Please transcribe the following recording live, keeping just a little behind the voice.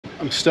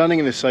I'm standing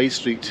in a side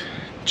street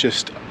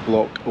just a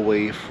block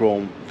away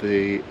from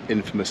the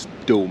infamous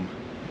dome,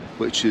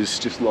 which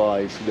just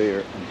lies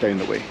there and down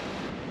the way,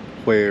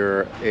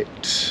 where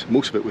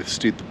most of it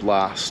withstood the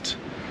blast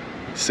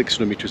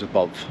 600 metres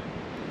above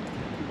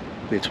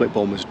the atomic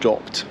bomb was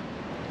dropped.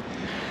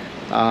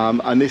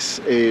 And this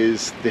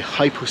is the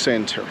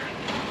Hypocentre.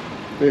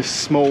 This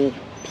small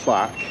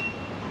plaque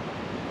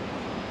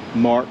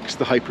marks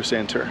the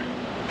Hypocentre.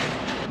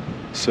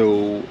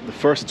 So the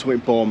first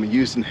atomic bomb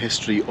used in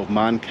history of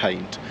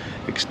mankind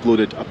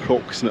exploded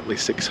approximately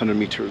 600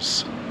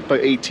 metres, about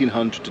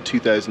 1800 to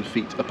 2000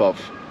 feet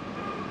above.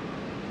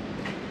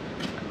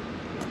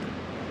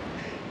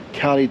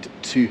 Carried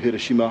to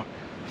Hiroshima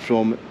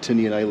from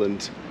Tinian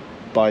Island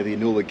by the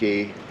Enola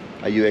Gay,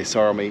 a US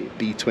Army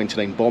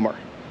B-29 bomber.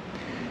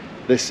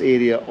 This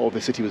area of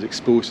the city was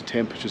exposed to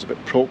temperatures of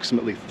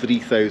approximately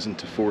 3000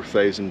 to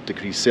 4000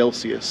 degrees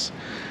Celsius,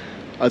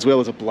 as well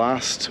as a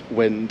blast,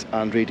 wind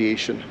and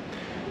radiation.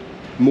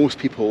 Most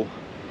people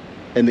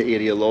in the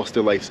area lost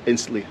their lives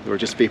instantly. They were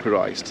just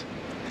vaporised.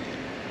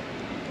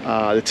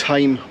 The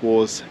time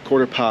was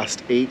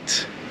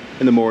 8:15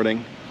 in the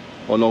morning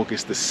on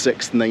August the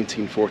 6th,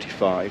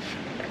 1945.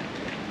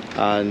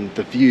 And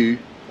the view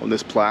on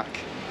this plaque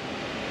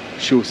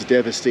shows the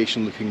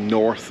devastation looking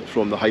north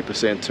from the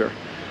Hypocentre.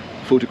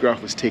 The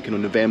photograph was taken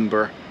on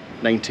November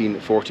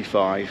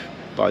 1945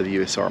 by the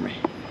US Army.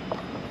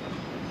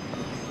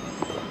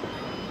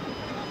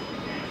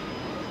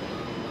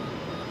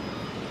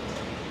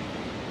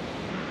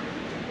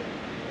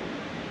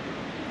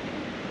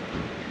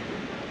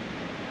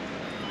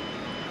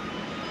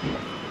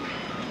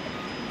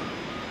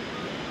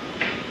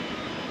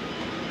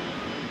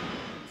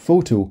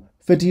 Photo,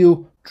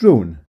 video,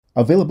 drone,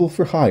 available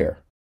for hire.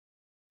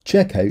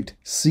 Check out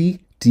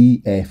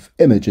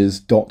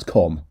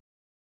cdfimages.com.